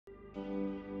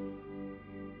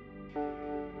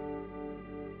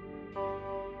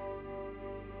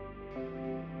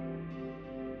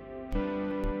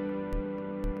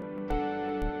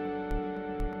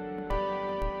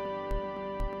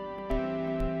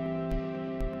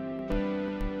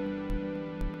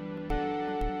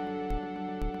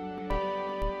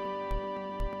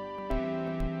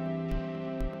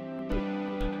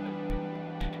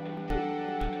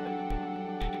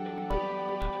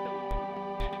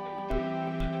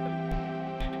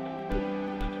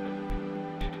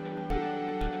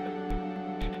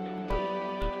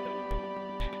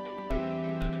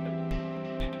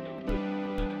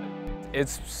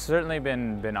It's certainly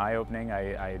been eye-opening.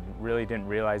 I really didn't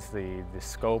realize the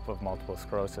scope of multiple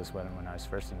sclerosis when I was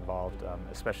first involved,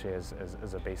 especially as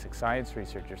a basic science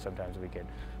researcher. Sometimes we get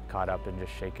caught up in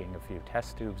just shaking a few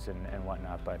test tubes and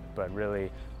whatnot, but really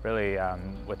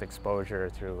with exposure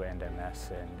through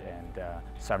endMS and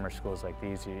summer schools like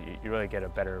these, you really get a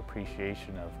better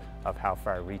appreciation of how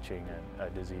far-reaching a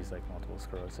disease like multiple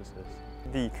sclerosis is.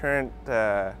 The current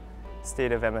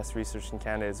state of MS research in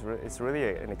Canada it's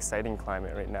really an exciting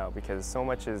climate right now because so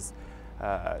much is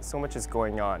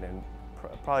going on, and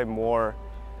probably more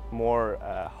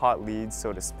hot leads,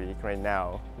 so to speak, right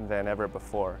now than ever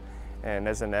before. And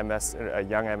as a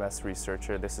young MS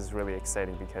researcher, this is really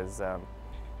exciting because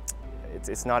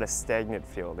it's not a stagnant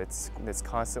field. It's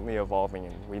constantly evolving,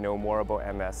 and we know more about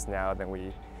MS now than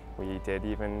we did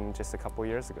even just a couple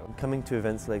years ago. Coming to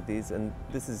events like these, and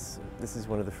this is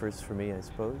one of the first for me, I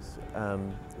suppose,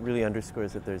 really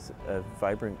underscores that there's a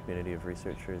vibrant community of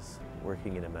researchers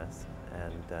working in MS,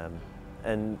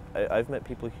 and I've met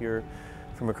people here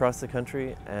from across the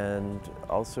country and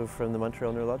also from the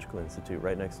Montreal Neurological Institute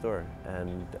right next door,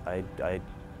 and I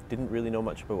didn't really know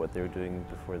much about what they were doing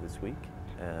before this week,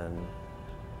 and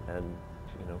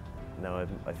you know, now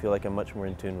I feel like I'm much more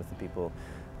in tune with the people,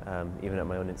 even at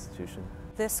my own institution.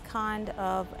 This kind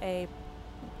of a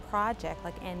project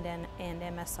like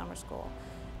endMS Summer School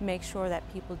makes sure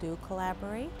that people do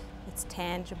collaborate. It's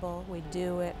tangible, we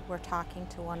do it, we're talking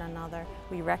to one another,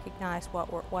 we recognize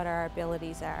what our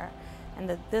abilities are. And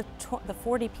the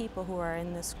 40 people who are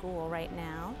in this school right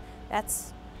now,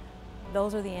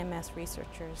 those are the MS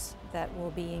researchers that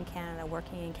will be in Canada,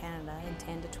 working in Canada in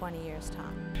 10 to 20 years'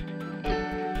 time.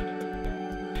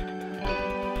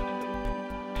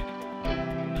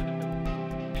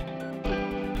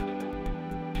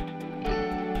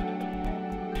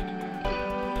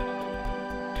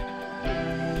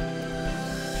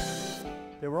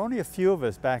 There were only a few of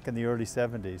us back in the early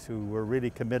 70s who were really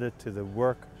committed to the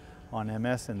work on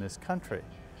MS in this country.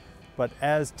 But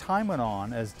as time went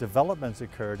on, as developments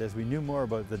occurred, as we knew more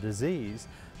about the disease,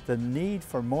 the need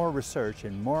for more research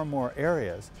in more and more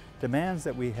areas demands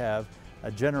that we have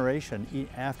a generation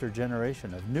after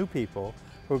generation of new people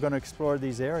who are going to explore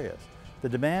these areas. The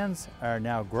demands are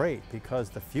now great because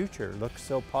the future looks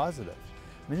so positive.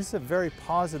 I mean, this is a very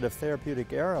positive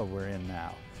therapeutic era we're in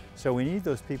now. So we need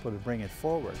those people to bring it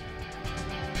forward.